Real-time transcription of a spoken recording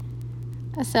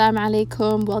Assalamu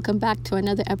alaikum. Welcome back to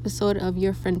another episode of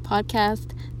Your Friend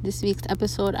Podcast. This week's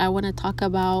episode, I want to talk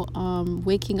about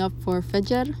waking up for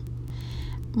Fajr.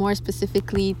 More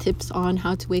specifically, tips on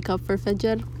how to wake up for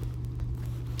Fajr.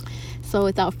 So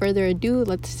without further ado,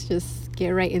 let's just get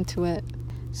right into it.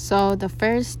 So the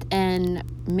first and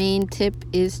main tip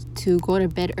is to go to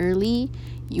bed early.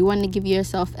 You want to give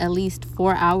yourself at least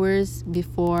 4 hours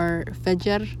before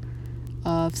Fajr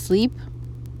of sleep.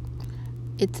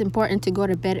 It's important to go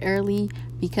to bed early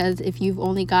because if you've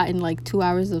only gotten like 2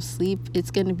 hours of sleep, it's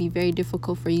going to be very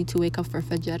difficult for you to wake up for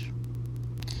Fajr.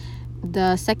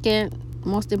 The second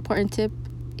most important tip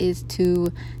is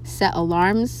to set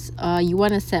alarms. You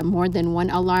want to set more than one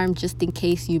alarm just in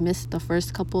case you missed the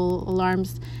first couple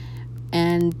alarms,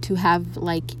 and to have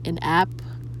like an app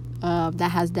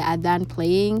that has the adhan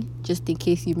playing just in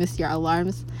case you miss your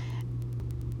alarms.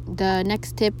 The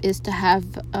next tip is to have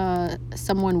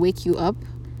someone wake you up.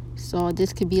 So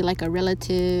this could be like a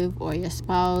relative or your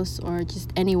spouse or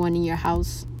just anyone in your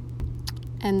house.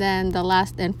 And then the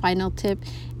last and final tip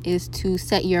is to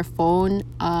set your phone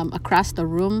across the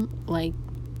room, like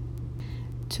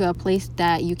to a place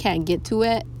that you can't get to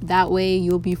it. That way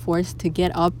you'll be forced to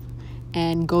get up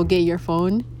and go get your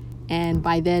phone. And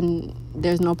by then,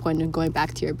 there's no point in going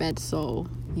back to your bed. So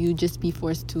you just be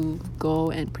forced to go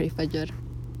and pray Fajr.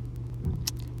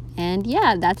 And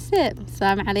yeah, that's it.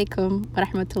 Assalamu alaikum wa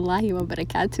rahmatullahi wa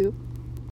barakatuh.